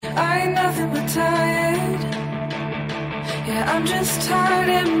I'm just tired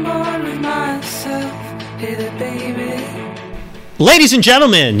and bored with myself. Hey there, baby. Ladies and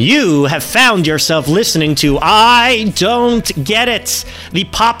gentlemen, you have found yourself listening to I Don't Get It, the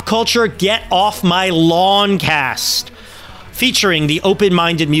pop culture Get Off My Lawn cast, featuring the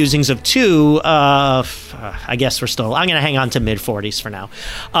open-minded musings of two, I guess I'm going to hang on to mid-40s for now,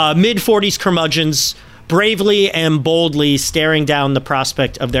 mid-40s curmudgeons, bravely and boldly staring down the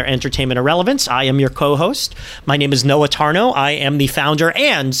prospect of their entertainment irrelevance. I am your co-host. My name is Noah Tarnow. I am the founder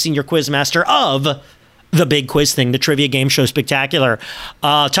and senior quizmaster of The Big Quiz Thing, the trivia game show spectacular.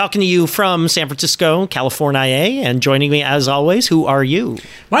 Talking to you from San Francisco, California, and joining me as always, who are you?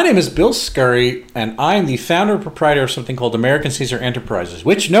 My name is Bill Scurry, and I'm the founder and proprietor of something called American Caesar Enterprises,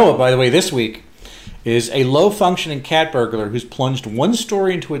 which, Noah, by the way, this week is a low-functioning cat burglar who's plunged one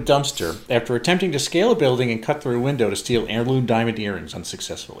story into a dumpster after attempting to scale a building and cut through a window to steal heirloom diamond earrings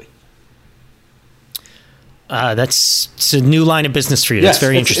unsuccessfully. That's a new line of business for you. Yes, that's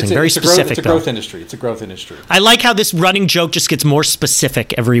very interesting. Very specific. It's a growth industry. It's a growth industry. I like how this running joke just gets more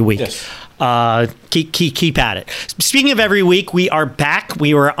specific every week. Yes. Keep at it. Speaking of every week, we are back.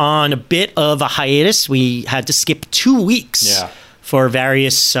 We were on a bit of a hiatus. We had to skip 2 weeks. Yeah. For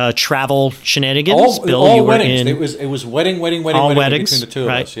various travel shenanigans. Bill, all you were weddings. It was wedding all weddings between the two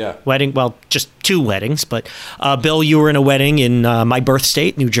right? of us. Yeah, wedding. Well, just 2 weddings, but Bill, you were in a wedding in my birth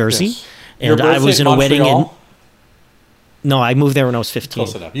state, New Jersey, yes. And I was in a wedding in. No, I moved there when I was 15.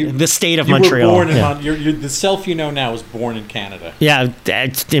 Close enough. The state of you Montreal. Were born in the self you know now was born in Canada. Yeah,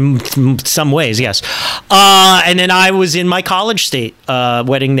 in some ways, yes. And then I was in my college state,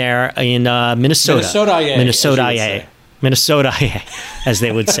 wedding there in Minnesota. Minnesota, as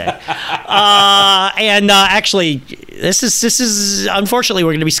they would say. Actually, this is unfortunately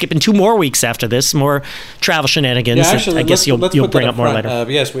we're going to be skipping 2 more weeks after this. More travel shenanigans. Yeah, actually, I guess you'll bring up more later.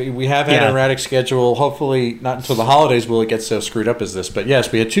 Yes, we have had an erratic schedule. Hopefully, not until the holidays will it get so screwed up as this. But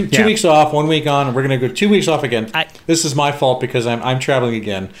yes, we had two weeks off, 1 week on, and we're going to go 2 weeks off again. This is my fault because I'm traveling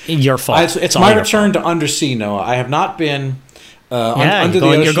again. Your fault. It's my return to undersea, Noah. I have not been. Under the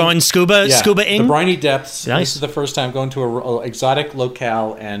ocean. You're going scuba-ing? The briny depths. Nice. This is the first time going to an exotic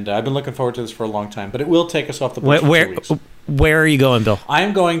locale, and I've been looking forward to this for a long time. But it will take us off the boat for 2 weeks. Where are you going, Bill? I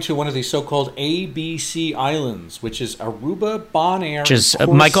am going to one of the so-called ABC Islands, which is Aruba, Bonaire, which is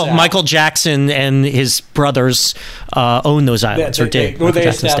Curaçao. Michael Jackson and his brothers own those islands, they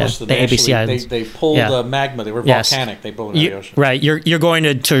established them. The ABC Islands. They pulled magma. They were volcanic. They blew into the ocean. Right. You're going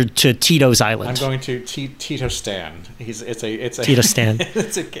to Tito's Island. I'm going to Tito Stan. It's a Tito Stan.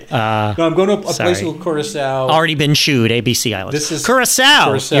 It's okay. No, I'm going to a place called Curacao. Already been chewed. ABC Island. This is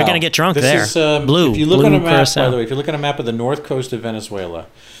Curacao. You're going to get drunk there. Blue. If you look on a map, Curacao. by the way, if you look on a map of the north coast of Venezuela,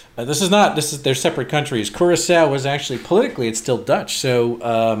 they're separate countries. Curacao was actually politically it's still Dutch.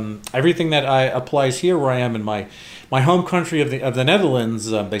 So everything that applies here where I am in my home country of the Netherlands,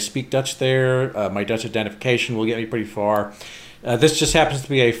 they speak Dutch there. My Dutch identification will get me pretty far. This just happens to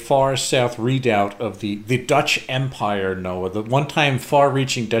be a far south redoubt of the Dutch Empire, Noah, the one-time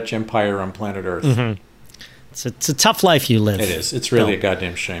far-reaching Dutch Empire on planet Earth. Mm-hmm. It's a tough life you live. It is. It's really a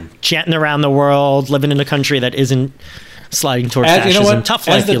goddamn shame. Chanting around the world, living in a country that isn't sliding towards fascism. You know what? Tough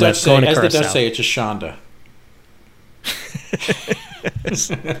life you live. As the Dutch say, it's a shanda.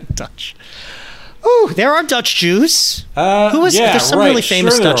 Dutch. Ooh, there are Dutch Jews. There's some really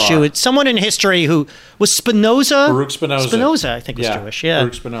famous Dutch Jew. It's someone in history who was Spinoza. Baruch Spinoza. Spinoza, I think, was Jewish. Yeah,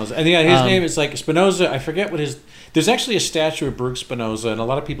 Baruch Spinoza. And his name is like Spinoza. I forget what his. There's actually a statue of Baruch Spinoza, and a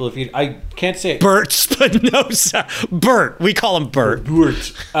lot of people, I can't say it. Bert Spinoza. Bert. We call him Bert.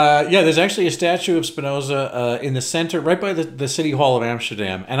 Bert. There's actually a statue of Spinoza in the center, right by the City Hall of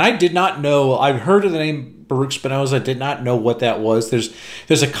Amsterdam. And I did not know, I've heard of the name Baruch Spinoza, did not know what that was. There's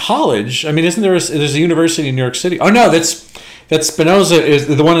a college, I mean, there's a university in New York City. Oh, no, that Spinoza is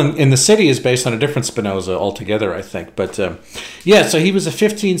the one in the city is based on a different Spinoza altogether, I think. But so he was a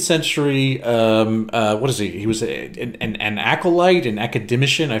 15th century. What is he? He was an acolyte, an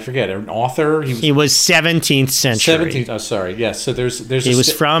academician. I forget, an author. He was 17th century. 17th. Oh, sorry. Yes. So there's. He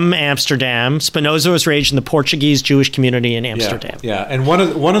was from Amsterdam. Spinoza was raised in the Portuguese Jewish community in Amsterdam. Yeah. And one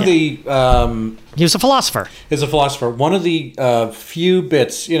of the. He was a philosopher. He's a philosopher. One of the few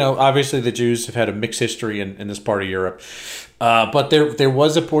bits, obviously the Jews have had a mixed history in this part of Europe. But there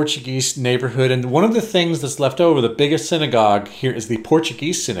was a Portuguese neighborhood, and one of the things that's left over, the biggest synagogue here is the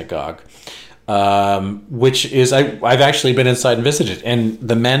Portuguese synagogue, which is I've actually been inside and visited, and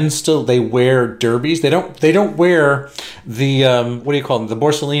the men they wear derbies. They don't wear the what do you call them, the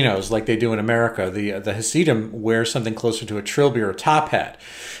borsalinos like they do in America. The Hasidim wear something closer to a trilby or a top hat.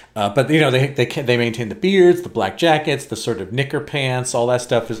 But they maintain the beards, the black jackets, the sort of knicker pants, all that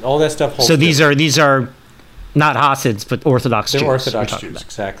stuff holds. So these are Not Hasids, but Orthodox Jews. They're Orthodox we're talking Jews, about.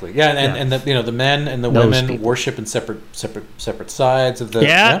 exactly. Yeah, and the men and the Those women people. worship in separate sides of the.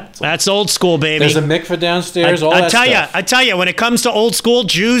 Yeah, that's old school, baby. There's a mikveh downstairs. all I that stuff. tell you, when it comes to old school,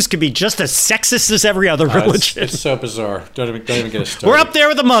 Jews can be just as sexist as every other religion. It's so bizarre. Don't even get us started. We're up there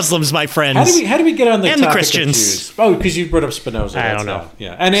with the Muslims, my friends. How do we get on the And the topic Christians. of Jews? Oh, because you brought up Spinoza. I that's don't know. how.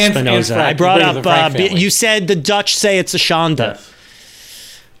 Yeah, and Spinoza. Frank, I brought you the up. Frank family. You said the Dutch say it's a Shonda. Yes.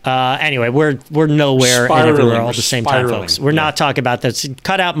 Anyway, we're nowhere and Spiraling. everywhere all We're at the same time, spiraling. folks. We're not talking about this.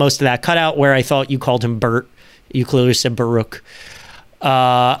 Cut out most of that. Cut out where I thought you called him Bert. You clearly said Baruch.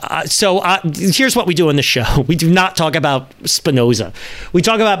 So here's what we do on the show. We do not talk about Spinoza. We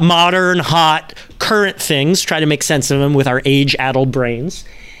talk about modern, hot, current things, try to make sense of them with our age-addled brains.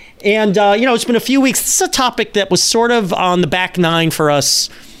 And, it's been a few weeks. This is a topic that was sort of on the back nine for us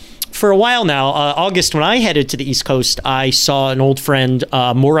for a while now. August, when I headed to the East Coast, I saw an old friend,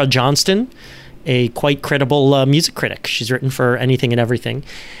 Maura Johnston, a quite credible music critic. She's written for anything and everything.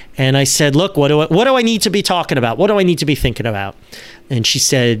 And I said, look, what do I need to be talking about? What do I need to be thinking about? And she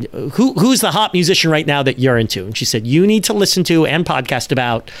said, who's the hot musician right now that you're into? And she said, you need to listen to and podcast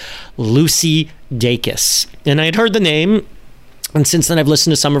about Lucy Dacus. And I had heard the name, and since then I've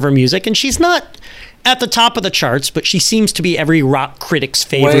listened to some of her music, and she's not at the top of the charts, but she seems to be every rock critic's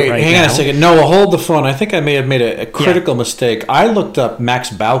favorite right now. Hang on a second. Noah, hold the phone. I think I may have made a critical mistake. I looked up Max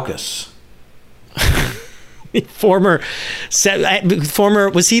Baucus. former,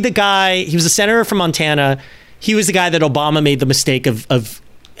 was he the guy? He was a senator from Montana. He was the guy that Obama made the mistake of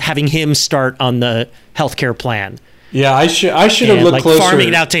having him start on the healthcare plan. Yeah, I should have looked closer. Farming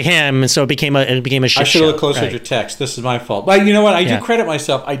it out to him, and so it became a shit I should have looked show. closer at your text. This is my fault. But you know what? I do credit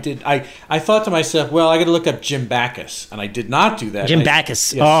myself. I thought to myself, well, I got to look up Jim Backus, and I did not do that. Jim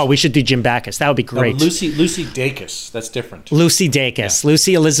Backus. Yes. Oh, we should do Jim Backus. That would be great. No, Lucy Dacus. That's different. Lucy Dacus. Yeah.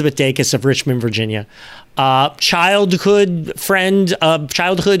 Lucy Elizabeth Dacus of Richmond, Virginia. Childhood friend,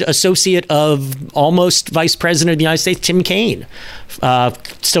 childhood associate of almost Vice President of the United States, Tim Kaine.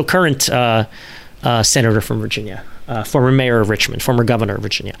 Still current senator from Virginia. Former mayor of Richmond, former governor of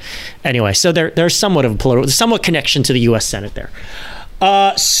Virginia. Anyway, so there's somewhat of a somewhat connection to the U.S. Senate there.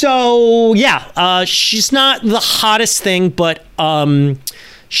 She's not the hottest thing, but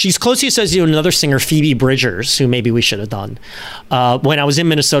she's closely associated with another singer, Phoebe Bridgers, who maybe we should have done. When I was in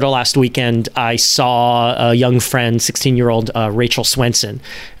Minnesota last weekend, I saw a young friend, 16-year-old Rachel Swenson.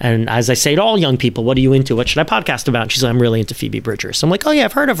 And as I say to all young people, what are you into? What should I podcast about? And she's like, I'm really into Phoebe Bridgers. So I'm like, oh yeah,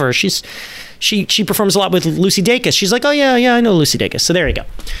 I've heard of her. She performs a lot with Lucy Dacus. She's like, oh yeah, I know Lucy Dacus. So there you go.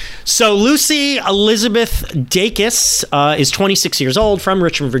 So Lucy Elizabeth Dacus is 26 years old, from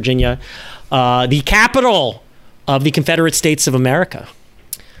Richmond, Virginia, the capital of the Confederate States of America.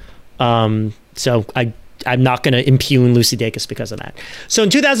 So I'm not going to impugn Lucy Dacus because of that. So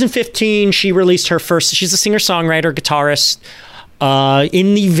in 2015, she released her first. She's a singer-songwriter, guitarist,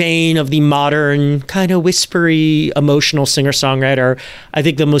 in the vein of the modern kind of whispery, emotional singer-songwriter. I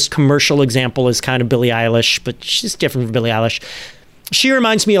think the most commercial example is kind of Billie Eilish, but she's different from Billie Eilish. She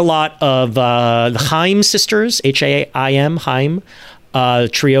reminds me a lot of the Haim sisters, Haim, Haim,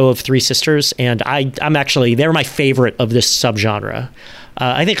 trio of three sisters, and I'm actually, they're my favorite of this subgenre.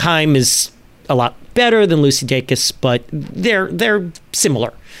 I think Haim is a lot better than Lucy Dacus, but they're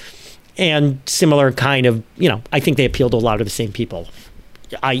similar. And similar kind of, I think they appeal to a lot of the same people,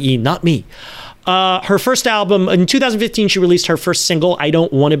 i.e. not me. Her first album, in 2015, she released her first single, I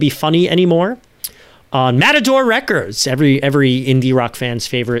Don't Want to Be Funny Anymore, on Matador Records, every indie rock fan's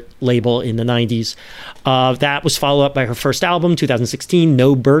favorite label in the 90s. That was followed up by her first album, 2016,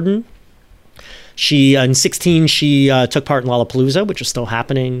 No Burden. In 16, she took part in Lollapalooza, which is still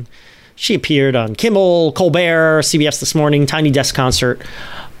happening. She appeared on Kimmel, Colbert, CBS This Morning, Tiny Desk Concert.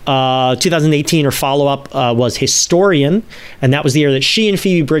 2018, her follow-up was Historian, and that was the year that she and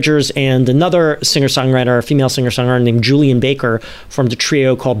Phoebe Bridgers and another singer-songwriter, a female singer-songwriter named Julian Baker, formed a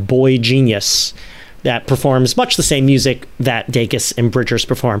trio called Boy Genius that performs much the same music that Dacus and Bridgers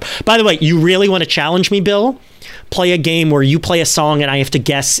perform. By the way, you really want to challenge me, Bill? Play a game where you play a song and I have to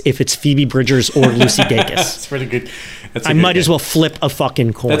guess if it's Phoebe Bridgers or Lucy Dacus. That's pretty good. I might as well flip a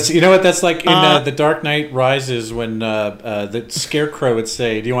fucking coin. That's, you know what? That's like in The Dark Knight Rises when the Scarecrow would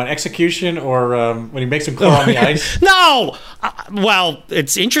say, "Do you want execution or when he makes him claw on the ice?" No. Well,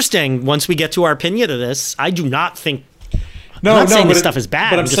 it's interesting. Once we get to our opinion of this, I do not think. I'm not saying this stuff is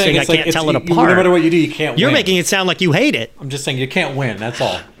bad. I'm just saying I can't tell it apart. No matter what you do, you can't win. You're making it sound like you hate it. I'm just saying you can't win. That's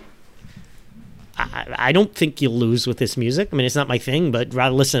all. I don't think you'll lose with this music. I mean, it's not my thing, but I'd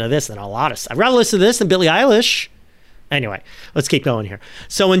rather listen to this than a lot of stuff. I'd rather listen to this than Billie Eilish. Anyway, let's keep going here.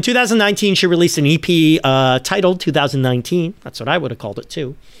 So in 2019, she released an EP titled 2019. That's what I would have called it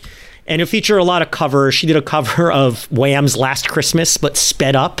too. and it featured a lot of covers. She did a cover of Wham's Last Christmas, but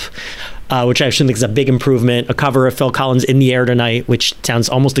sped up, which I actually think is a big improvement. A cover of Phil Collins' In the Air Tonight, which sounds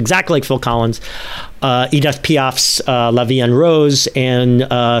almost exactly like Phil Collins. Edith Piaf's La Vie en Rose, and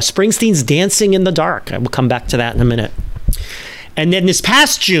Springsteen's Dancing in the Dark. I will come back to that in a minute. And then this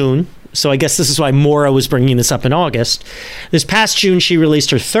past June, so I guess this is why Maura was bringing this up in August. This past June, she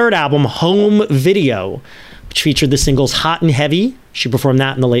released her third album, Home Video, which featured the singles Hot and Heavy. She performed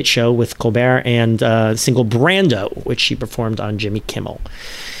that in The Late Show with Colbert, and the single Brando, which she performed on Jimmy Kimmel.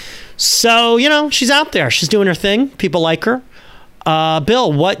 So, she's out there. She's doing her thing. People like her.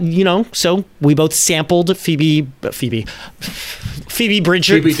 Bill, so we both sampled Phoebe Dacus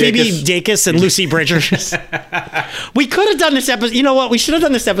and Lucy Bridgers. We could have done this episode. You know what? We should have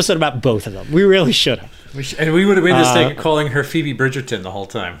done this episode about both of them. We really should have. And we would have made the mistake of calling her Phoebe Bridgerton the whole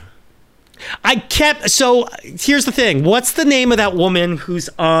time. So here's the thing. What's the name of that woman who's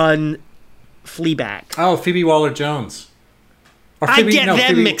on Fleabag? Oh, Phoebe Waller-Jones. I get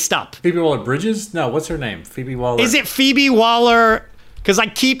them mixed up. Phoebe Waller-Bridges? No, what's her name? Phoebe Waller. Is it Phoebe Waller? Because I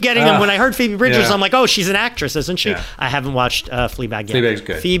keep getting them. When I heard Phoebe Bridgers, I'm like, oh, she's an actress, isn't she? Yeah. I haven't watched Fleabag yet. Fleabag's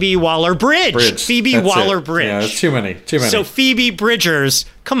good. Phoebe Waller-Bridge. Phoebe Waller-Bridge. Yeah, that's too many. So Phoebe Bridgers,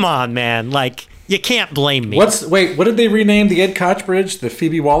 come on, man. Like, you can't blame me. What did they rename the Ed Koch Bridge? The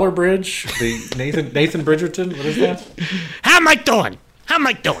Phoebe Waller Bridge? The Nathan Bridgerton? What is that? How am I doing? How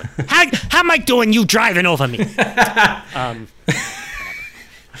am I doing you driving over me?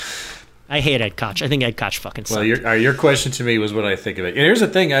 I hate Ed Koch. I think Ed Koch fucking sucked. Well, your question to me was what I think of it. And here's the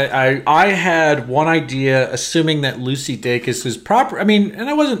thing. I had one idea, assuming that Lucy Dacus is proper. I mean, and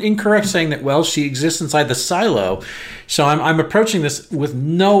I wasn't incorrect saying that, well, she exists inside the silo. So I'm approaching this with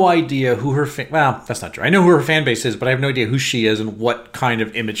no idea who her well, that's not true. I know who her fan base is, but I have no idea who she is and what kind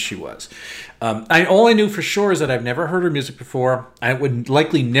of image she was. All I knew for sure is that I've never heard her music before. I would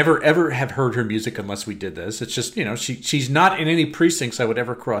likely never, ever have heard her music unless we did this. It's just, she's not in any precincts I would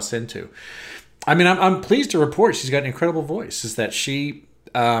ever cross into. I mean, I'm pleased to report she's got an incredible voice. Is that she,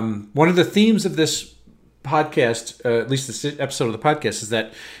 one of the themes of this podcast, at least this episode of the podcast, is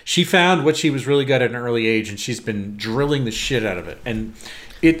that she found what she was really good at an early age, and she's been drilling the shit out of it. And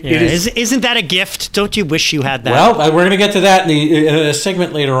isn't that a gift? Don't you wish you had that? Well, we're going to get to that in a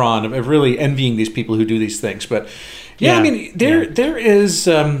segment later on of really envying these people who do these things. But I mean, there is.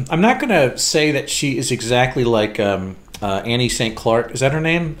 I'm not going to say that she is exactly like Annie St. Clark. Is that her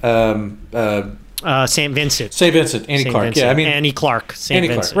name? St. Vincent. St. Vincent. Annie Clark. Vincent. Yeah, I mean Annie Clark. Annie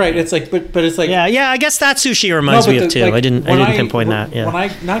Clark. Right. It's like, but it's like. Yeah. I guess that's who she reminds me of too. Like, I didn't pinpoint that. Yeah. When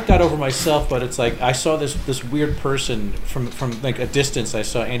I not got over myself, but it's like I saw this weird person from like a distance. I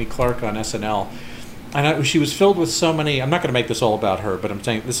saw Annie Clark on SNL. And she was filled with so many. I'm not going to make this all about her, but I'm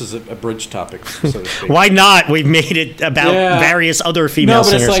saying this is a bridge topic, so to speak. Why not? We've made it about various other female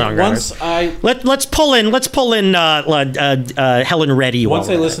singer-songwriters. Let's pull in Helen Reddy. Once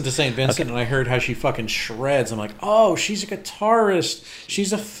I listened to St. Vincent and I heard how she fucking shreds, I'm like, oh, she's a guitarist.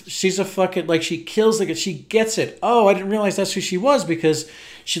 She's a fucking, like, she kills she gets it. Oh, I didn't realize that's who she was because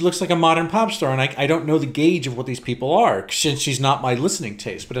she looks like a modern pop star, and I don't know the gauge of what these people are since she's not my listening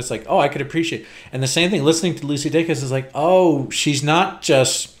taste. But it's like, oh, I could appreciate. And the same thing, listening to Lucy Dacus is like, oh, she's not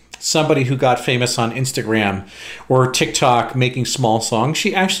just somebody who got famous on Instagram or TikTok making small songs.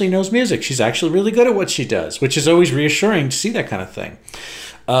 She actually knows music. She's actually really good at what she does, which is always reassuring to see that kind of thing.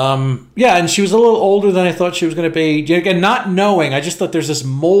 And she was a little older than I thought she was going to be. Again, not knowing, I just thought there's this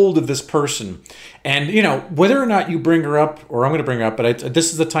mold of this person. And, whether or not you bring her up, or I'm going to bring her up, but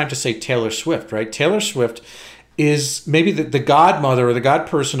this is the time to say Taylor Swift, right? Taylor Swift is maybe the godmother or the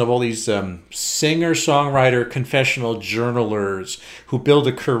godperson of all these singer-songwriter confessional journalers who build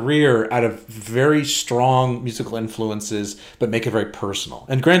a career out of very strong musical influences but make it very personal.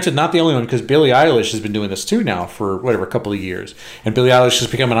 And granted, not the only one, because Billie Eilish has been doing this too now for a couple of years. And Billie Eilish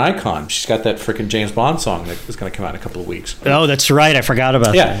has become an icon. She's got that freaking James Bond song that is going to come out in a couple of weeks. Oh, that's right. I forgot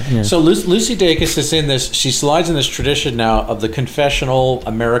about that. Yeah. So Lucy Dacus is in this, she slides in this tradition now of the confessional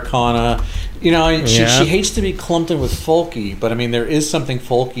Americana. She hates to be clumped in with folky, but I mean, there is something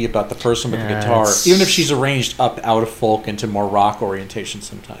folky about the person with the guitar, even if she's arranged up out of folk into more rock orientation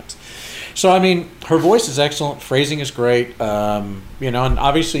sometimes. So, I mean, her voice is excellent. Phrasing is great. And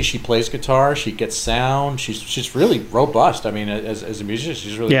obviously she plays guitar. She gets sound. She's really robust. I mean, as a musician,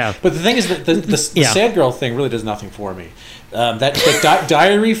 she's really... Yeah. But the thing is that the sad girl thing really does nothing for me. That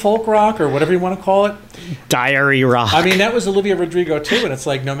diary folk rock, or whatever you want to call it. Diary rock. I mean, that was Olivia Rodrigo too, and it's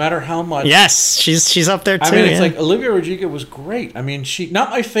like no matter how much. Yes, she's up there too. I mean, it's like Olivia Rodrigo was great. I mean, she not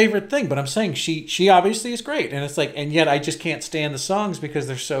my favorite thing, but I'm saying she obviously is great, and it's like, and yet I just can't stand the songs because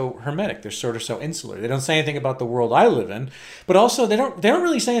they're so hermetic. aspect. They're sort of so insular. They don't say anything about the world I live in, but also they don't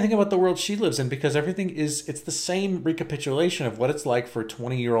really say anything about the world she lives in, because everything it's the same recapitulation of what it's like for a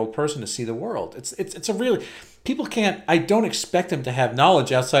 20-year-old person to see the world. It's a really, people can't, I don't expect them to have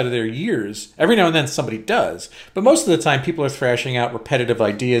knowledge outside of their years. Every now and then somebody does, but most of the time people are thrashing out repetitive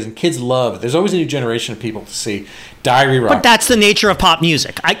ideas, and kids love it. There's always a new generation of people to see diary rock. But that's the nature of pop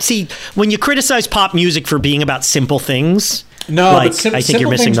music. I see, when you criticize pop music for being about simple things, no, like, but I think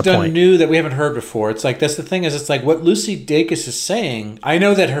you're missing the point. New that we haven't heard before. It's like, that's the thing, is it's like what Lucy Dacus is saying. I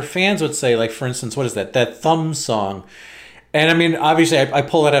know that her fans would say, like, for instance, what is that Thumb song? And I mean, obviously, I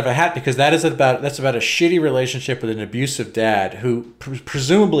pull it out of a hat, because that's about a shitty relationship with an abusive dad who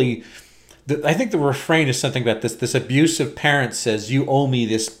presumably, I think the refrain is something about this abusive parent says, "You owe me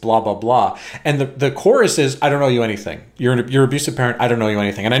this, blah blah blah," and the chorus is, "I don't owe you anything. You're an abusive parent. I don't owe you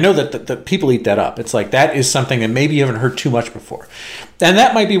anything." And I know that the people eat that up. It's like, that is something that maybe you haven't heard too much before, and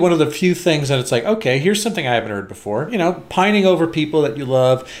that might be one of the few things that it's like, okay, here's something I haven't heard before. You know, pining over people that you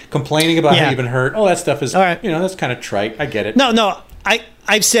love, complaining about how you've been hurt. All that stuff is, all right. You know, that's kind of trite. I get it. No.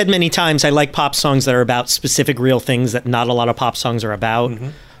 I've said many times I like pop songs that are about specific real things that not a lot of pop songs are about.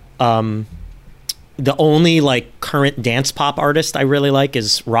 Mm-hmm. The only like current dance pop artist I really like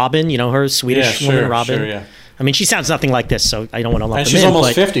is Robin. You know her, Swedish woman Robin. Sure, yeah. I mean, she sounds nothing like this, so I don't want to lump them in. And she's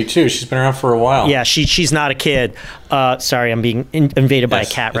almost 50 too. She's been around for a while. Yeah, she's not a kid. Sorry, I'm being invaded by a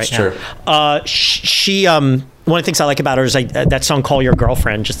cat right now. True. She one of the things I like about her is that song "Call Your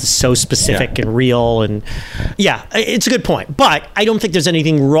Girlfriend" just is so specific and real, and yeah, it's a good point. But I don't think there's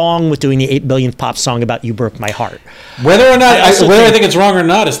anything wrong with doing the 8 billionth pop song about "You Broke My Heart." Whether or not I think it's wrong or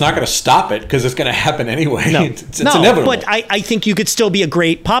not, it's not going to stop it, because it's going to happen anyway. No, it's inevitable. But I think you could still be a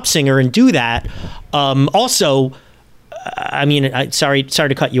great pop singer and do that. Also, I mean, sorry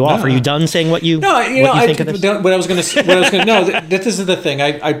to cut you off. No. Are you done saying what you think of this? What I was going to say. No, this is the thing.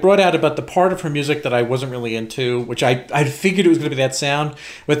 I brought out about the part of her music that I wasn't really into, which I figured it was going to be that sound.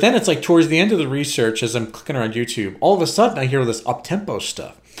 But then it's like towards the end of the research, as I'm clicking around YouTube, all of a sudden I hear this up-tempo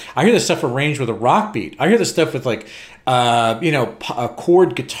stuff. I hear this stuff arranged with a rock beat. I hear this stuff with like,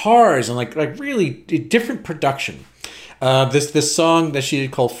 chord guitars and like really different production. This song that she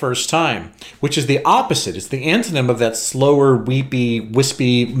did called First Time, which is the opposite. It's the antonym of that slower, weepy,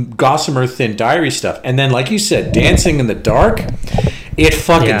 wispy, gossamer thin diary stuff. And then, like you said, Dancing in the Dark, it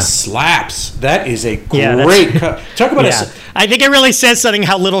fucking slaps. That is a great talk about I think it really says something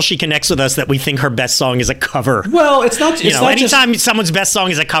how little she connects with us that we think her best song is a cover. Well, it's not. It's not anytime someone's best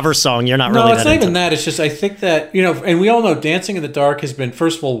song is a cover song, you're not really. No, it's not even that. It's just I think that and we all know Dancing in the Dark has been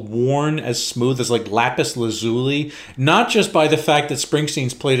first of all worn as smooth as like lapis lazuli, not just by the fact that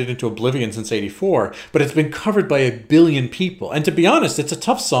Springsteen's played it into oblivion since '84, but it's been covered by 1 billion people. And to be honest, it's a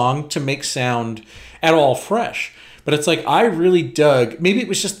tough song to make sound at all fresh. But it's like I really dug. Maybe it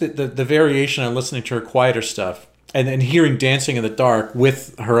was just the variation on listening to her quieter stuff. And then hearing Dancing in the Dark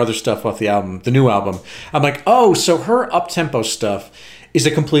with her other stuff off the album, the new album, I'm like, oh, so her up-tempo stuff is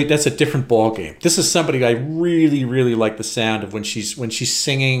that's a different ballgame. This is somebody I really, really like the sound of when she's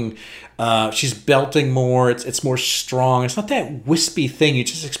singing. She's belting more. It's more strong. It's not that wispy thing you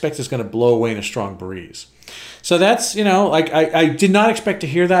just expect is going to blow away in a strong breeze. So that's, like I did not expect to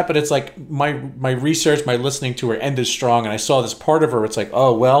hear that, but it's like my research, my listening to her ended strong, and I saw this part of her. It's like,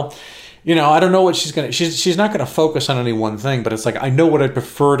 oh, well, I don't know what she's not going to focus on any one thing, but it's like, I know what I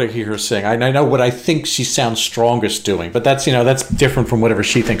prefer to hear her sing. I know what I think she sounds strongest doing, but that's, that's different from whatever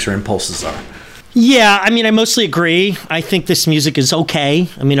she thinks her impulses are. Yeah, I mean, I mostly agree. I think this music is okay.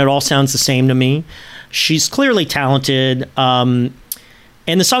 I mean, it all sounds the same to me. She's clearly talented.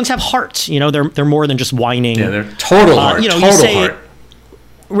 And the songs have heart. They're more than just whining. Yeah, they're total heart. Total heart.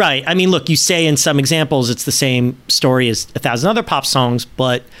 Right. I mean, look, you say in some examples it's the same story as 1,000 other pop songs,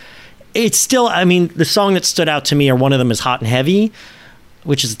 but it's still, I mean, the song that stood out to me, or one of them, is Hot and Heavy,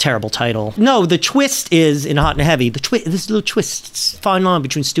 which is a terrible title. No, the twist is in Hot and Heavy. This little twist, it's a fine line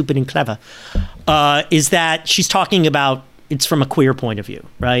between stupid and clever, is that she's talking about, it's from a queer point of view,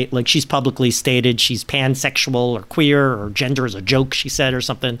 right? Like, she's publicly stated she's pansexual or queer, or gender is a joke, she said, or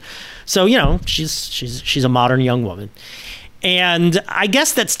something. So, she's a modern young woman. And I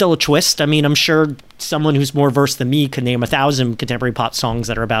guess that's still a twist. I mean, I'm sure someone who's more versed than me could name 1,000 contemporary pop songs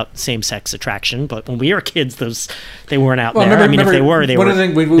that are about same-sex attraction. But when we were kids, they weren't out there. If they were, they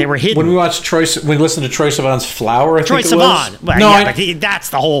were hidden. When we watched we listened to Troye Sivan's "Flower." Troye Sivan. Well, but that's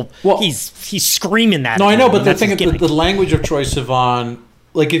the whole. Well, he's screaming that. No, I know, but the thing, the language of Troye Sivan.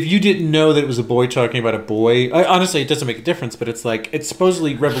 Like, if you didn't know that it was a boy talking about a boy, honestly, it doesn't make a difference. But it's like, it's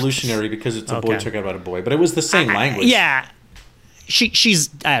supposedly revolutionary because it's a boy talking about a boy. But it was the same language. Yeah. She's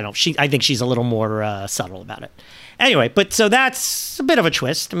I don't know. I think she's a little more subtle about it. Anyway, but so that's a bit of a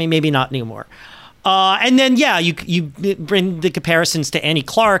twist. I mean, maybe not anymore. And then, yeah, you bring the comparisons to Annie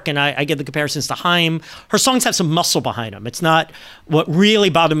Clark, and I get the comparisons to Haim. Her songs have some muscle behind them. It's not what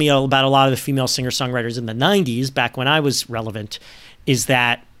really bothered me about a lot of the female singer-songwriters in the 90s, back when I was relevant, is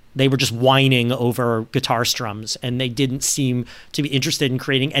that they were just whining over guitar strums, and they didn't seem to be interested in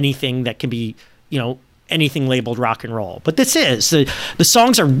creating anything that can be, anything labeled rock and roll. But this is the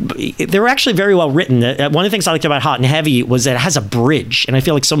songs they're actually very well written. One of the things I liked about Hot and Heavy was that it has a bridge, and I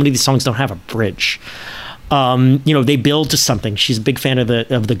feel like so many of these songs don't have a bridge. They build to something. She's a big fan of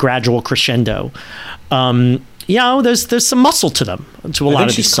the gradual crescendo. There's some muscle to them, to a lot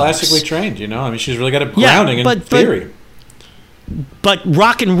of these songs. She's classically trained, I mean, she's really got a grounding in theory. But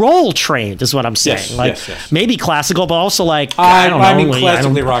rock and roll trained is what I'm saying. Yes. Maybe classical, but also I mean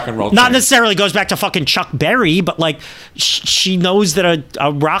classically rock and roll trained. Not necessarily goes back to fucking Chuck Berry, but she knows that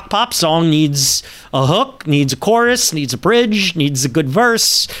a rock pop song needs a hook, needs a chorus, needs a bridge, needs a good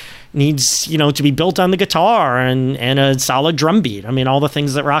verse, needs to be built on the guitar and a solid drum beat. I mean, all the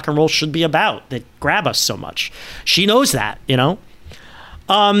things that rock and roll should be about that grab us so much. She knows that,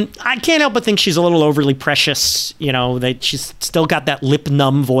 I can't help but think she's a little overly precious, that she's still got that lip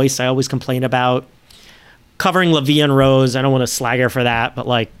numb voice I always complain about. Covering La Vie en Rose, I don't want to slag her for that,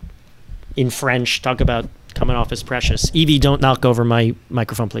 but in French, talk about coming off as precious. Evie, don't knock over my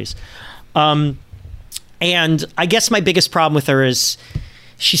microphone, please. And I guess my biggest problem with her is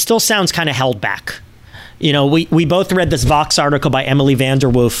she still sounds kind of held back. We both read this Vox article by Emily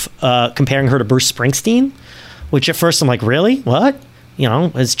Vanderwoof comparing her to Bruce Springsteen, which at first I'm like, really? What?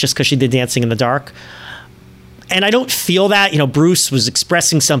 It's just because she did Dancing in the Dark. And I don't feel that. Bruce was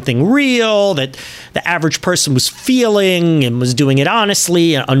expressing something real that the average person was feeling and was doing it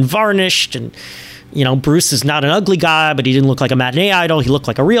honestly and unvarnished. And, Bruce is not an ugly guy, but he didn't look like a matinee idol. He looked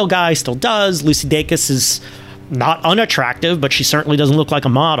like a real guy, still does. Lucy Dacus is not unattractive, but she certainly doesn't look like a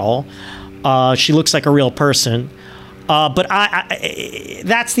model. She looks like a real person. But I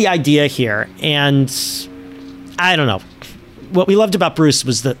that's the idea here. And I don't know. What we loved about Bruce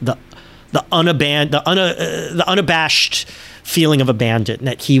was the unabashed feeling of abandon,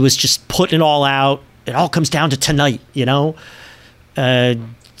 that he was just putting it all out. It all comes down to tonight,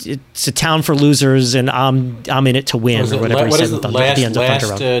 It's a town for losers, and I'm in it to win, or whatever he said at the end of Thunder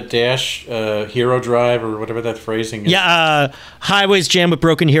Road. Dash hero drive, or whatever that phrasing is. Yeah, highways jammed with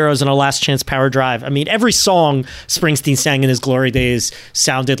broken heroes and a last chance power drive. I mean, every song Springsteen sang in his glory days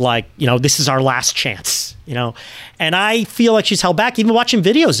sounded like, this is our last chance, And I feel like she's held back. Even watching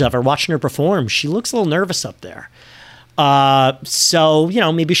videos of her, watching her perform, she looks a little nervous up there. So,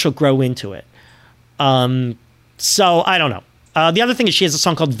 maybe she'll grow into it. So I don't know. The other thing is she has a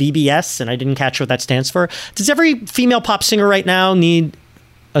song called VBS, and I didn't catch what that stands for. Does every female pop singer right now need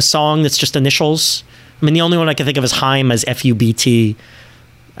a song that's just initials? I mean, the only one I can think of is Haim as FUBT.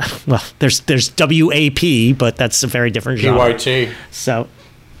 Well, there's WAP, but that's a very different genre. PYT. So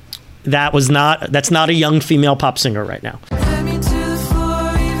that's not a young female pop singer right now. Let me to the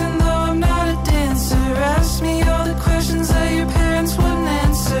floor, even though I'm not a dancer. Ask me all the questions that your parents wouldn't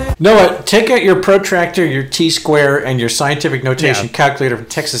answer. Noah, take out your protractor, your T-square, and your scientific notation calculator from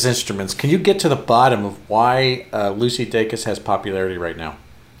Texas Instruments. Can you get to the bottom of why Lucy Dacus has popularity right now?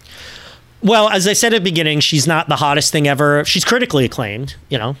 Well, as I said at the beginning, she's not the hottest thing ever. She's critically acclaimed.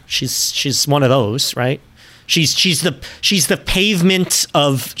 She's one of those, right? She's the pavement /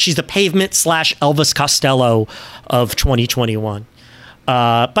 Elvis Costello of 2021.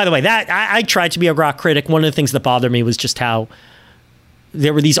 By the way, that I tried to be a rock critic. One of the things that bothered me was just how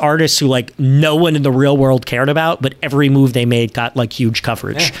there were these artists who no one in the real world cared about, but every move they made got huge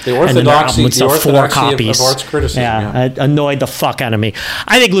coverage. Yeah, the orthodoxy of arts criticism. Yeah, it annoyed the fuck out of me.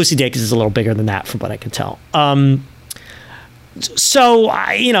 I think Lucy Dacus is a little bigger than that, from what I can tell. So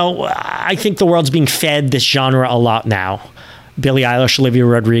I think the world's being fed this genre a lot now. Billie Eilish, Olivia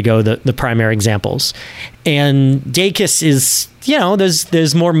Rodrigo, the primary examples, and Dacus is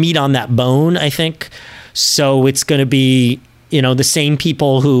there's more meat on that bone, I think. So it's going to be the same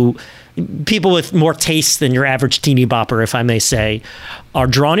people with more taste than your average teeny bopper, if I may say, are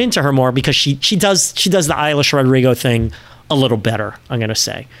drawn into her more because she does the Eilish Rodrigo thing a little better, I'm going to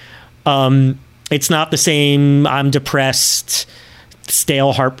say. It's not the same I'm depressed,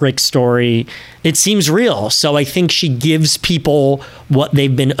 stale heartbreak story. It seems real. So I think she gives people what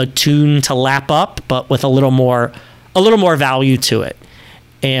they've been attuned to lap up, but with a little more value to it.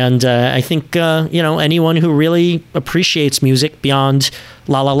 And I think, anyone who really appreciates music beyond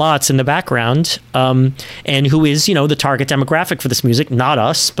La La La, it's in the background, and who is, the target demographic for this music, not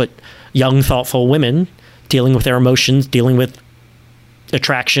us, but young, thoughtful women dealing with their emotions, dealing with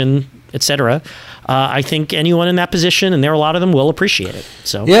attraction, etc. I think anyone in that position, and there are a lot of them, will appreciate it.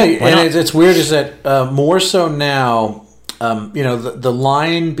 So yeah, why not? and it's weird is that more so now, the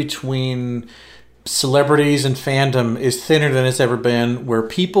line between celebrities and fandom is thinner than it's ever been, where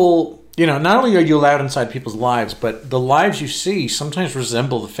people, not only are you allowed inside people's lives, but the lives you see sometimes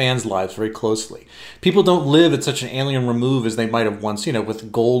resemble the fans' lives very closely. People don't live at such an alien remove as they might have once,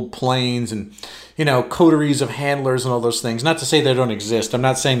 with gold planes and, coteries of handlers and all those things. Not to say they don't exist. I'm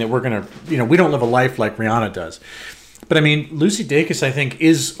not saying that we're going to, we don't live a life like Rihanna does. But I mean, Lucy Dacus, I think,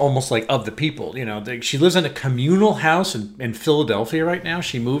 is almost like of the people. She lives in a communal house in Philadelphia right now.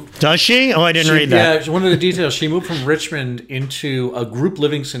 She moved. Does she? Oh, I didn't read that. Yeah, one of the details. She moved from Richmond into a group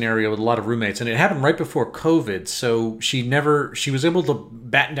living scenario with a lot of roommates, and it happened right before COVID. So she was able to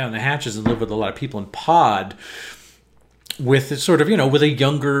batten down the hatches and live with a lot of people in pod. With sort of, with a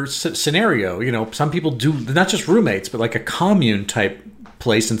younger scenario. Some people do not just roommates, but like a commune type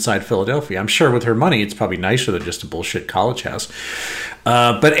place inside Philadelphia. I'm sure with her money, it's probably nicer than just a bullshit college house.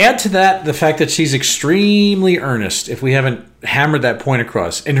 But add to that the fact that she's extremely earnest, if we haven't hammered that point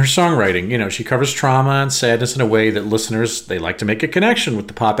across, in her songwriting. She covers trauma and sadness in a way that listeners, they like to make a connection with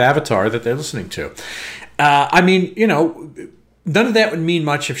the pop avatar that they're listening to. None of that would mean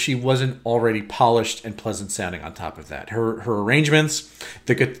much if she wasn't already polished and pleasant sounding on top of that. Her arrangements,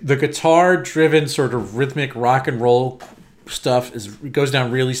 the guitar-driven sort of rhythmic rock and roll stuff goes down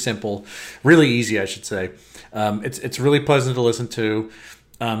really simple, really easy, I should say. It's really pleasant to listen to.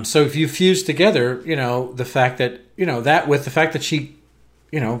 So if you fuse together, the fact that that with the fact that she,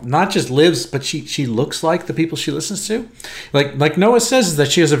 not just lives, but she looks like the people she listens to, like Noah says, is that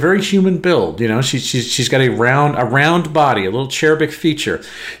she has a very human build. She's got a round body, a little cherubic feature.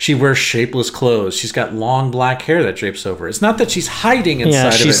 She wears shapeless clothes. She's got long black hair that drapes over. It's not that she's hiding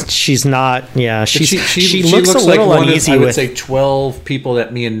inside of it. She's not. Yeah, she looks a little like uneasy. I would say 12 people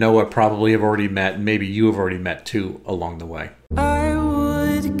that me and Noah probably have already met, and maybe you have already met too along the way. I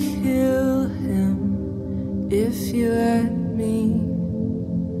would kill him if you let me.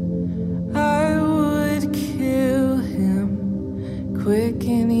 I would kill him quick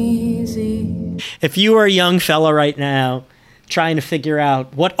and easy. If you are a young fella right now trying to figure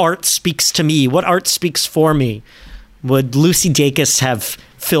out what art speaks to me, what art speaks for me, would Lucy Dacus have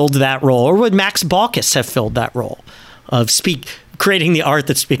filled that role, or would Max Baucus have filled that role of creating the art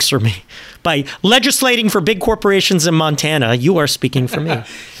that speaks for me? By legislating for big corporations in Montana, you are speaking for me.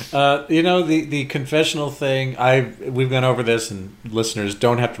 The confessional thing, we've gone over this, and listeners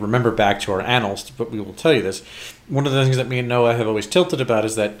don't have to remember back to our annals, but we will tell you this. One of the things that me and Noah have always tilted about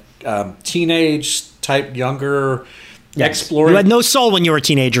is that teenage type, younger, exploring. You had no soul when you were a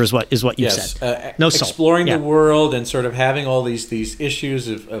teenager, is what you said. No soul. Exploring the world and sort of having all these issues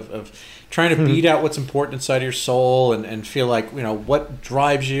of trying to beat out what's important inside your soul and feel like, what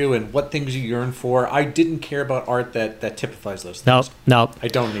drives you and what things you yearn for. I didn't care about art that typifies those things. No. I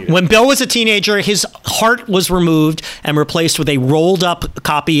don't need it. When Bill was a teenager, his heart was removed and replaced with a rolled up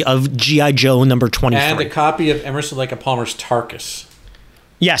copy of G.I. Joe number 23. And a copy of Emerson, Lake and Palmer's Tarkus.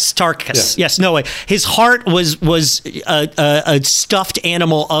 Yes, Tarkus. Yeah. Yes, no way. His heart was a stuffed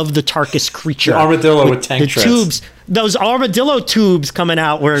animal of the Tarkus creature. The armadillo with tank treads. Tubes, those armadillo tubes coming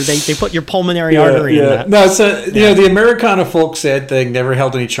out where they put your pulmonary artery in that. No, so the Americana folk sad thing never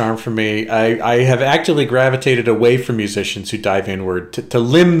held any charm for me. I have actively gravitated away from musicians who dive inward to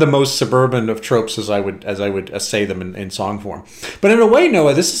limn the most suburban of tropes as I would say them in song form. But in a way,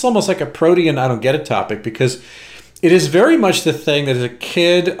 Noah, this is almost like a Protean I don't get it topic, because it is very much the thing that as a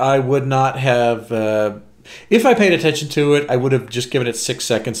kid I would not have. If I paid attention to it, I would have just given it 6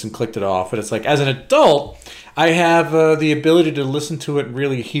 seconds and clicked it off. But it's like, as an adult, I have the ability to listen to it and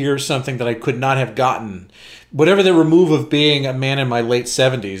really hear something that I could not have gotten. Whatever the remove of being a man in my late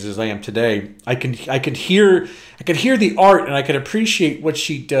 70s as I am today, I can hear the art, and I can appreciate what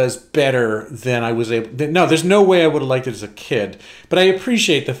she does better than I was able. No, there's no way I would have liked it as a kid, but I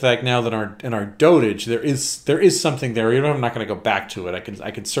appreciate the fact now that in our dotage there is something there. Even if I'm not going to go back to it,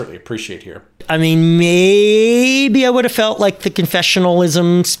 I can certainly appreciate here. I mean, maybe I would have felt like the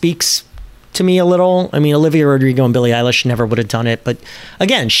confessionalism speaks to me a little. I mean, Olivia Rodrigo and Billie Eilish never would have done it, but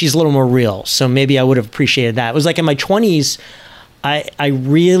again, she's a little more real, so maybe I would have appreciated that. It was like in my 20s, I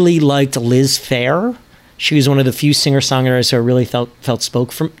really liked Liz Phair. She was one of the few singer-songwriters who I really felt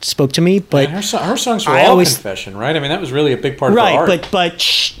spoke to me. But her songs were all confession, right? I mean, that was really a big part of her art. Right, but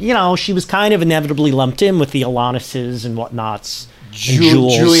she was kind of inevitably lumped in with the Alanises and whatnots.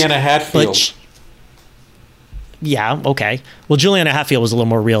 Juliana Hatfield. Yeah, okay. Well, Juliana Hatfield was a little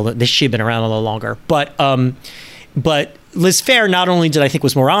more real. She had been around a little longer. But Liz Phair not only did I think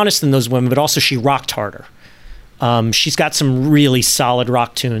was more honest than those women, but also she rocked harder. She's got some really solid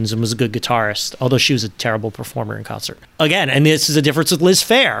rock tunes and was a good guitarist, although she was a terrible performer in concert. Again, and this is a difference with Liz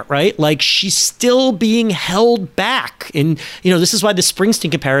Phair, right? Like, she's still being held back. And, this is why the Springsteen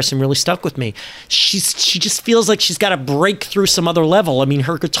comparison really stuck with me. She just feels like she's got to break through some other level. I mean,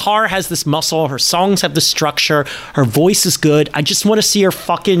 her guitar has this muscle, her songs have the structure, her voice is good. I just want to see her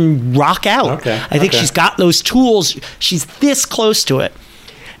fucking rock out. Okay. I think she's got those tools. She's this close to it.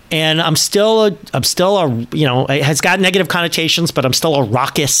 And I'm still a, it has got negative connotations, but I'm still a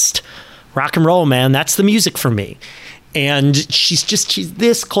rockist, rock and roll, man. That's the music for me. And she's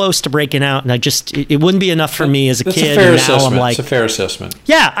this close to breaking out. And it wouldn't be enough for me as a That's kid. A fair and now assessment. I'm like, it's a fair assessment.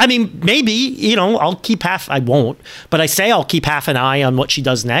 Yeah. I mean, maybe, I'll keep I won't, but I say I'll keep half an eye on what she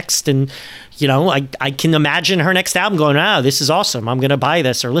does next. And, I can imagine her next album going, this is awesome. I'm going to buy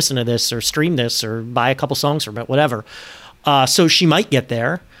this or listen to this or stream this or buy a couple songs from it, whatever. So she might get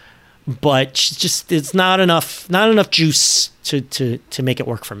there. But it's not enough juice to make it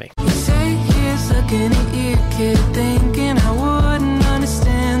work for me. You say he's looking at you, kid, thinking I wouldn't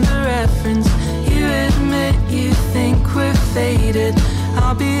understand the reference. You admit you think we're faded.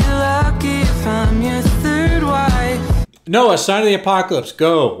 I'll be lucky if I'm your third wife. Noah, Sign of the Apocalypse,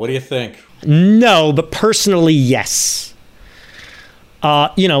 go. What do you think? No, but personally, yes.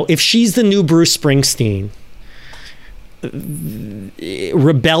 If she's the new Bruce Springsteen,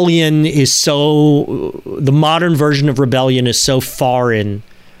 Rebellion is the modern version of Rebellion is so foreign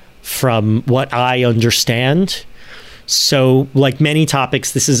from what I understand. So, like many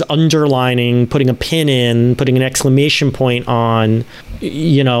topics, this is underlining, putting a pin in, putting an exclamation point on,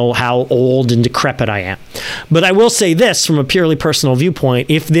 how old and decrepit I am. But I will say this from a purely personal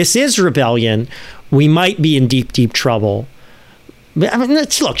viewpoint: if this is Rebellion, we might be in deep, deep trouble. I mean,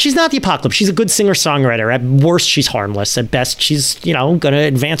 look, she's not the Apocalypse. She's a good singer-songwriter. At worst, she's harmless. At best, she's, going to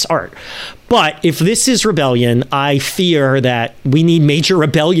advance art. But if this is Rebellion, I fear that we need major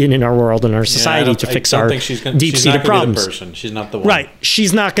rebellion in our world and our society to fix our deep-seated problems. She's not the one. Right.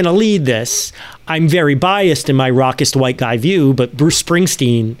 She's not going to lead this. I'm very biased in my rockist white guy view, but Bruce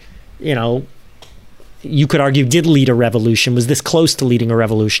Springsteen, you could argue did lead a revolution, was this close to leading a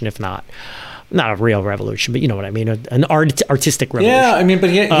revolution, if not. Not a real revolution, but you know what I mean, an artistic revolution. Yeah, I mean, but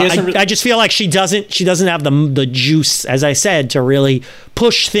he hasn't. I just feel like she doesn't have the juice, as I said, to really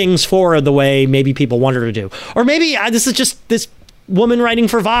push things forward the way maybe people want her to do. Or maybe this is just this woman writing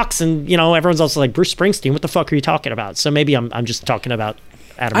for Vox, and everyone's also like, Bruce Springsteen, what the fuck are you talking about? So maybe I'm just talking about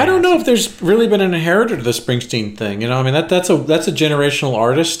Adam. I don't know if there's really been an inheritor to the Springsteen thing. I mean, that's a generational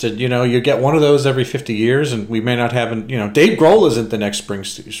artist, and you get one of those every 50 years, and we may not have Dave Grohl isn't the next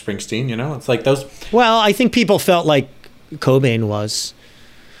Springsteen. It's like those. Well, I think people felt like Cobain was.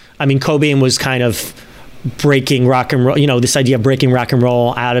 I mean, Cobain was kind of breaking rock and roll. This idea of breaking rock and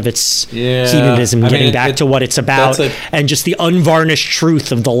roll out of its hedonism, getting back to what it's about, and just the unvarnished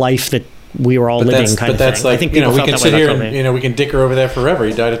truth of the life that we were all living, kind of thing. That's like, I think people we felt can that sit way here about and, we can dicker over that forever.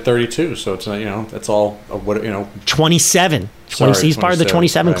 He died at 32, so it's not, that's all what, 27. Sorry, He's part of the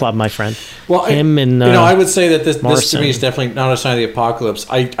 27 right. club, my friend. Well, I would say that this to me is Morrison. definitely not a sign of the apocalypse.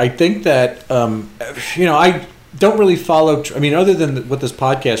 I think that, I don't really follow, other than what this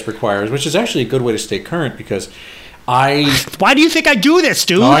podcast requires, which is actually a good way to stay current because Why do you think I do this,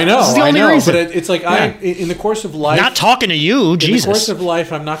 dude? I know, this is the only reason. But it's like in the course of life, not talking to you, Jesus. In the course of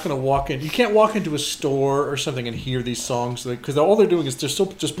life, I'm not going to walk in. You can't walk into a store or something and hear these songs because all they're doing is they're still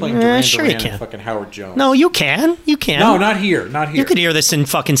just playing Duran Duran and fucking Howard Jones. No, you can. You can. No, not here. Not here. You could hear this in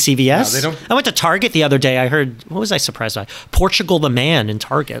fucking CVS. No, they don't. I went to Target the other day. I heard. What was I surprised by? Portugal the Man in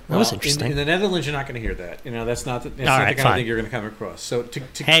Target. That was interesting. In the Netherlands, you're not going to hear that. That's not the kind of thing you're going to come across. So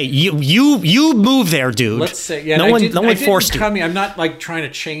hey, you move there, dude. Let's say no one forced you. I'm not like trying to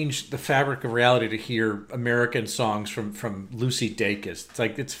change the fabric of reality to hear American songs from Lucy Dacus. It's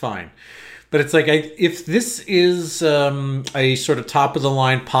like it's fine, but it's like if this is a sort of top of the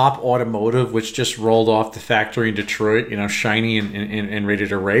line pop automotive which just rolled off the factory in Detroit, shiny and ready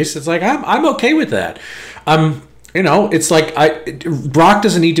to race. It's like I'm okay with that. It's like rock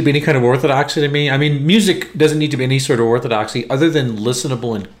doesn't need to be any kind of orthodoxy to me. I mean, music doesn't need to be any sort of orthodoxy other than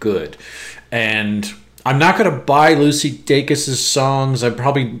listenable and good. And I'm not going to buy Lucy Dacus's songs. I'm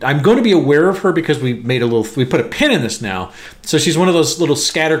going to be aware of her because we put a pin in this now. So she's one of those little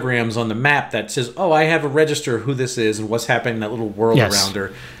scattergrams on the map that says, "Oh, I have a register of who this is and what's happening in that little world around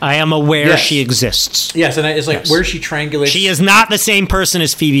her." I am aware she exists. Yes, and it's like where she triangulates. She is not the same person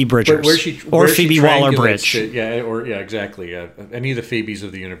as Phoebe Bridgers or Phoebe Waller-Bridge. Exactly. Any of the Phoebes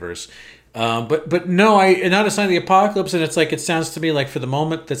of the universe. But no, not a sign of the apocalypse, and it's like it sounds to me like for the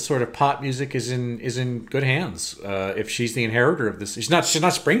moment that sort of pop music is in good hands. If she's the inheritor of this, she's not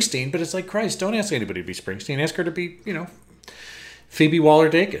Springsteen, but it's like Christ, don't ask anybody to be Springsteen, ask her to be Phoebe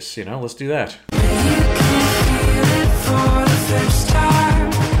Waller-Dacus. Let's do that.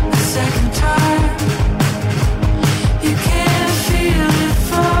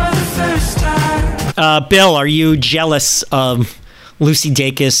 Bill, are you jealous of Lucy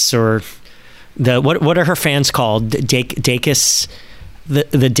Dacus or what are her fans called? Dacus, the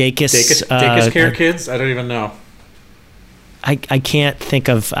Dacus. Dacus Care Kids. I don't even know. I can't think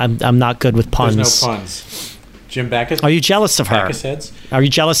of. I'm not good with puns. There's no puns. Jim Backus. Are you jealous of her? Backus heads. Are you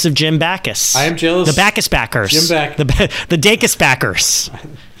jealous of Jim Backus? I am jealous. The Backus backers. Jim The Dacus backers.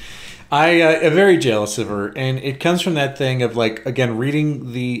 I am very jealous of her, and it comes from that thing of again reading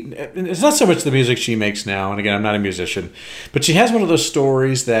it's not so much the music she makes now, and again I'm not a musician, but she has one of those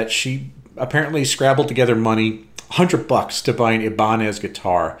stories that she apparently scrabbled together money, $100 to buy an Ibanez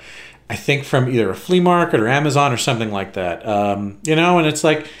guitar, I think from either a flea market or Amazon or something like that, and it's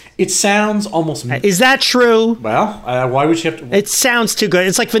like it sounds almost. Is that true? Well, why would you have to? It sounds too good.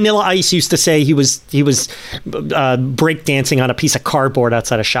 It's like Vanilla Ice used to say he was break dancing on a piece of cardboard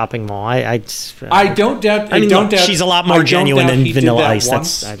outside a shopping mall. I don't doubt. I don't doubt she's a lot more genuine than Vanilla Ice.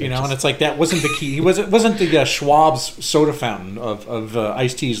 Once, and it's like that wasn't the key. It wasn't the Schwab's soda fountain of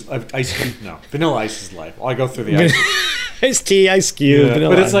Ice Tea's no Vanilla Ice's life. I go through the Ice. Ice Tea, Ice Cube, yeah,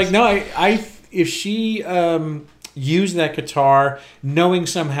 but it's like no. I if she use that guitar knowing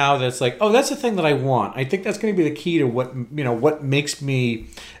somehow that it's like, oh, that's the thing that I want. I think that's going to be the key to what makes me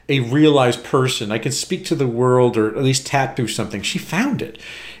a realized person. I can speak to the world or at least tap through something. She found it.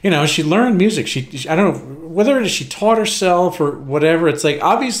 She learned music. She I don't know whether it is she taught herself or whatever. It's like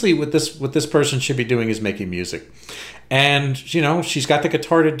obviously what this person should be doing is making music. And she's got the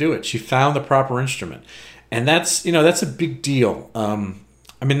guitar to do it. She found the proper instrument. And that's a big deal.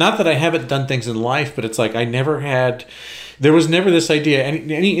 Not that I haven't done things in life, but it's like there was never this idea.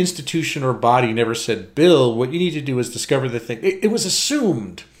 Any institution or body never said, Bill, what you need to do is discover the thing. It was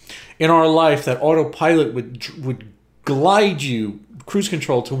assumed in our life that autopilot would glide you, cruise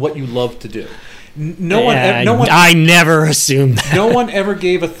control, to what you love to do. I never assumed that. No one ever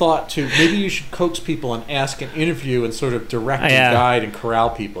gave a thought to maybe you should coax people and ask and interview and sort of direct and guide and corral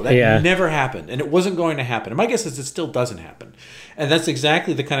people. That never happened, and it wasn't going to happen. And my guess is it still doesn't happen. And that's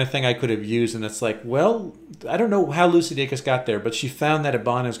exactly the kind of thing I could have used. And it's like, well, I don't know how Lucy Dacus got there, but she found that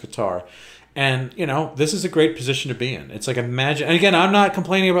Ibanez guitar. And, this is a great position to be in. It's like imagine. And again, I'm not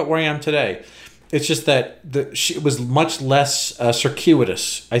complaining about where I am today. It's just that it was much less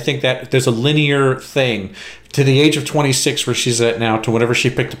circuitous. I think that there's a linear thing to the age of 26 where she's at now to whenever she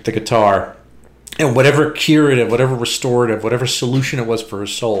picked up the guitar. And whatever curative, whatever restorative, whatever solution it was for her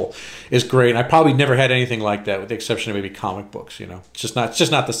soul is great. And I probably never had anything like that with the exception of maybe comic books, It's just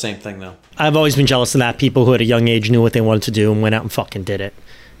not the same thing, though. I've always been jealous of that. People who at a young age knew what they wanted to do and went out and fucking did it.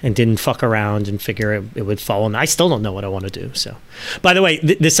 And didn't fuck around and figure it would fall. And I still don't know what I want to do. So, by the way,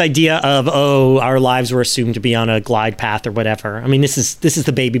 this idea of our lives were assumed to be on a glide path or whatever. This is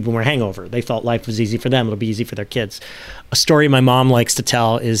the baby boomer hangover. They thought life was easy for them. It'll be easy for their kids. A story my mom likes to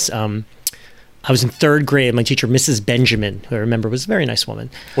tell is I was in third grade. My teacher, Mrs. Benjamin, who I remember was a very nice woman.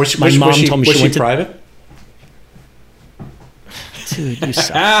 Was she private? Dude, you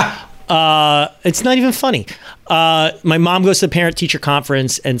suck. It's not even funny. My mom goes to the parent-teacher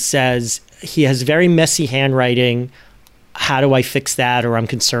conference and says, he has very messy handwriting. How do I fix that? Or I'm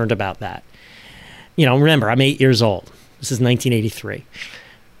concerned about that. Remember, I'm 8 years old. This is 1983.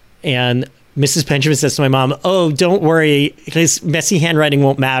 And Mrs. Benjamin says to my mom, oh, don't worry. His messy handwriting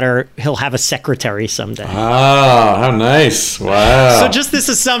won't matter. He'll have a secretary someday. Oh, how nice. Wow. So just this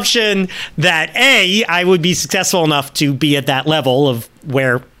assumption that, A, I would be successful enough to be at that level of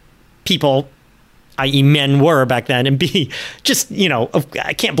where people, i.e. men, were back then, and B, just,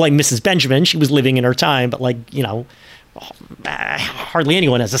 I can't blame Mrs. Benjamin. She was living in her time, but hardly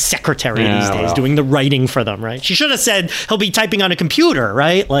anyone has a secretary these days doing the writing for them, right? She should have said he'll be typing on a computer,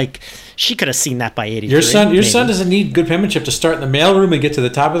 right? She could have seen that by 83. Your son doesn't need good penmanship to start in the mailroom and get to the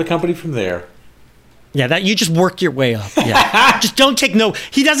top of the company from there. Yeah, that you just work your way up. Yeah, just don't take no.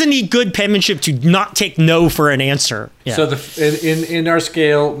 He doesn't need good penmanship to not take no for an answer. Yeah. So in our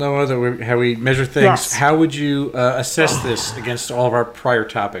scale, Noah, how we measure things, yes. How would you assess this against all of our prior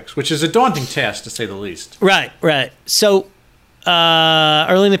topics, which is a daunting task to say the least. Right. So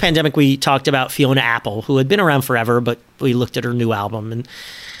early in the pandemic, we talked about Fiona Apple, who had been around forever, but we looked at her new album, and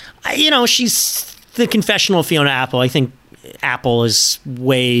she's the confessional Fiona Apple. I think Apple is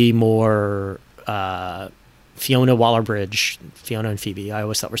way more Fiona Waller-Bridge, Fiona and Phoebe, I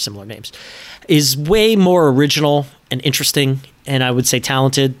always thought were similar names, is way more original and interesting, and I would say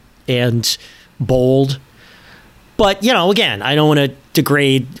talented and bold. But, again, I don't want to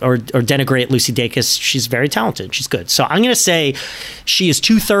degrade or denigrate Lucy Dacus. She's very talented. She's good. So I'm going to say she is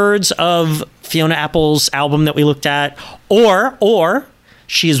 2/3 of Fiona Apple's album that we looked at, or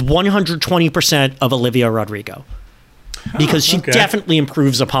she is 120% of Olivia Rodrigo. Because she definitely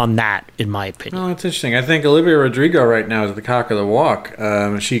improves upon that, in my opinion. Oh, that's interesting. I think Olivia Rodrigo right now is the cock of the walk.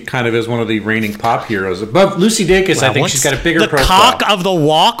 She kind of is one of the reigning pop heroes. Above Lucy Dacus, I think she's got a bigger profile. The cock of the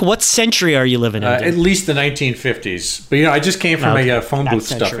walk? What century are you living in? At least the 1950s. But, I just came from a phone booth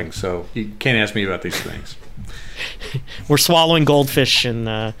stuffing, so you can't ask me about these things. We're swallowing goldfish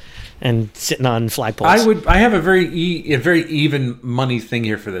and sitting on flagpoles. I have a very even money thing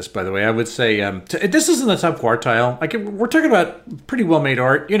here for this. By the way, I would say this isn't the top quartile. Like we're talking about pretty well made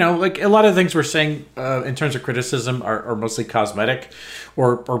art. Like a lot of things we're saying in terms of criticism are mostly cosmetic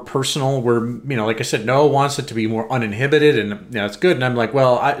or personal. Where like I said, Noah wants it to be more uninhibited, and it's good. And I'm like,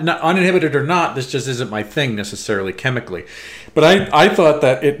 well, not uninhibited or not, this just isn't my thing necessarily chemically. But I thought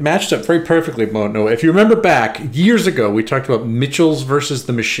that it matched up very perfectly, Noah. If you remember back years ago, we talked about Mitchells versus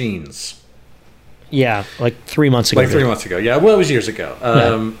the Machines. Yeah, like 3 months ago. Yeah, well, it was years ago.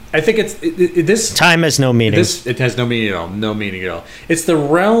 I think this time has no meaning. It has no meaning at all. No meaning at all. It's the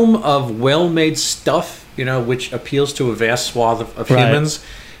realm of well-made stuff, which appeals to a vast swath of humans.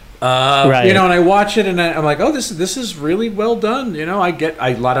 Right. And I watch it and I'm like, oh, this is really well done. I get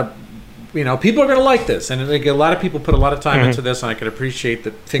a lot of. People are going to like this, and like a lot of people put a lot of time into this, and I can appreciate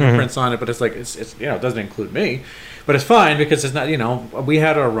the fingerprints on it. But it's like it's it doesn't include me, but it's fine because it's not. We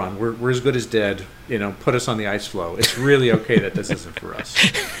had our run. We're as good as dead. Put us on the ice floe. It's really okay that this isn't for us.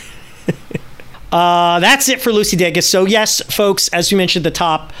 That's it for Lucy Dacus. So yes, folks, as we mentioned at the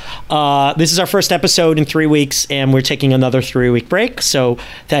top, this is our first episode in 3 weeks, and we're taking another 3-week break. So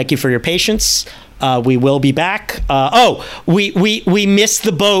thank you for your patience. We will be back. We missed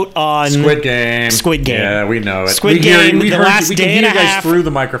the boat on Squid Game. Yeah, we know it. Squid Game. The last day and a half. We can hear you guys through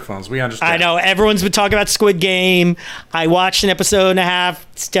the microphones. We understand. I know everyone's been talking about Squid Game. I watched an episode and a half.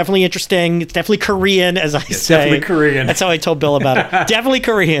 It's definitely interesting. It's definitely Korean, as I say. Definitely Korean. That's how I told Bill about it. Definitely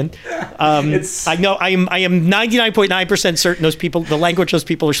Korean. I know. I am 99.9% certain the language those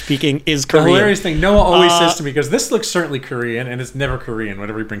people are speaking is Korean. The hilarious thing, Noah always says to me, because this looks certainly Korean, and it's never Korean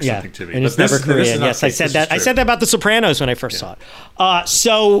whenever he brings something to me. And it's never Korean. Yes, I said that. I said that about The Sopranos when I first saw it.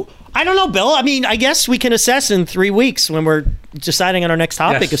 So I don't know, Bill. I mean, I guess we can assess in 3 weeks when we're deciding on our next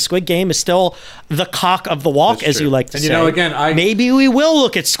topic if Squid Game is still the cock of the walk, as you like to say. And again, maybe we will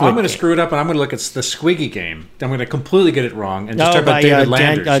look at Squid Game. I'm going to screw it up, and I'm going to look at the Squiggy Game. I'm going to completely get it wrong and just talk about David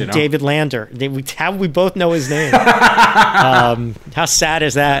Landers. David Lander. How we both know his name. How sad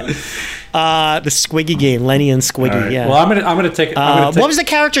is that? The Squiggy Game, Lenny and Squiggy. Right. Yeah. Well, I'm gonna take. What was the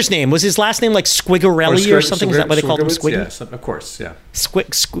character's name? Was his last name like Squiggarelli or something? Is that what they called him? Squiggy? Yes, of course. Yeah.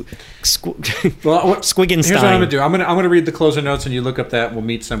 Swiggenstein. Here's what I'm gonna do. I'm gonna read the closer notes, and you look up that. We'll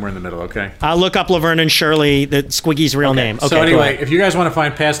meet somewhere in the middle. Okay. I'll look up Laverne and Shirley, the Squiggy's real name. Okay. So anyway, if you guys want to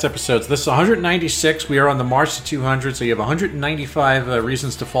find past episodes, this is 196. We are on the march to 200, so you have 195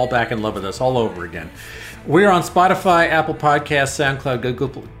 reasons to fall back in love with us all over again. We are on Spotify, Apple Podcasts, SoundCloud,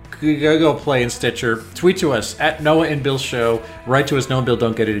 Google Play, and Stitcher. Tweet to us at Noah and Bill Show. Write to us,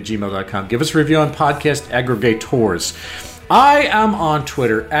 noahandbilldon'tgetit@gmail.com. Give us a review on podcast aggregators. I am on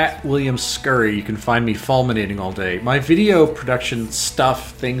Twitter at William Scurry. You can find me fulminating all day. My video production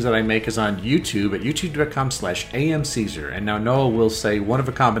stuff, things that I make, is on YouTube at youtube.com/amcaesar. And now Noah will say one of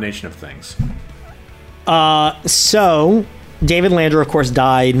a combination of things. So, David Lander, of course,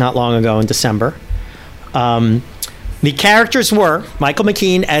 died not long ago in December. The characters were Michael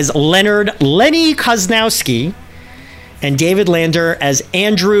McKean as Lenny Kozlowski, and David Lander as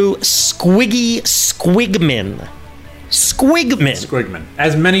Andrew Squiggy Squigman. Squigman.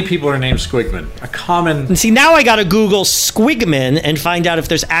 As many people are named Squigman. A common... And see, now I got to Google Squigman and find out if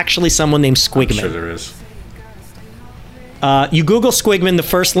there's actually someone named Squigman. I'm sure there is. You Google Squigman, the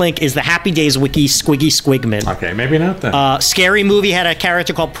first link is the Happy Days wiki, Squiggy Squigman. Okay, maybe not then. Scary Movie had a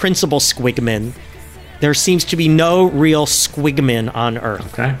character called Principal Squigman. There seems to be no real Squigman on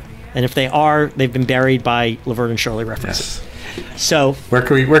Earth. Okay. And if they are, they've been buried by Laverne and Shirley references. Yes. So where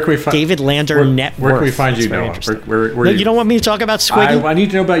can we find David Lander net worth? Where can we find you, Noah? You don't want me to talk about Squiggy? I need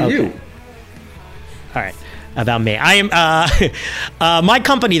to know about you. All right. about me. I am my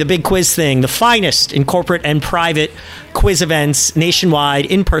company, The Big Quiz Thing, the finest in corporate and private quiz events nationwide,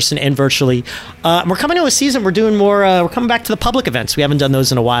 in person and virtually. We're coming to a season. We're doing more. We're coming back to the public events. We haven't done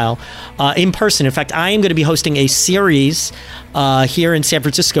those in a while, in person. In fact, I am going to be hosting a series here in San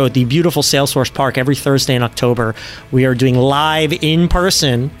Francisco at the beautiful Salesforce Park every Thursday in October. We are doing live in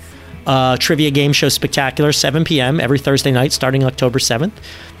person trivia game show spectacular, 7 p.m. every Thursday night starting October 7th.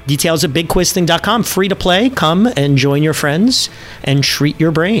 Details at bigquizthing.com. Free to play. Come and join your friends and treat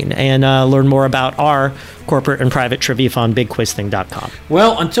your brain and learn more about our corporate and private trivia fund, bigquizthing.com.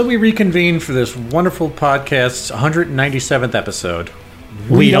 Well, until we reconvene for this wonderful podcast's 197th episode,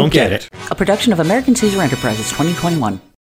 we don't get it. A production of American Caesar Enterprises 2021.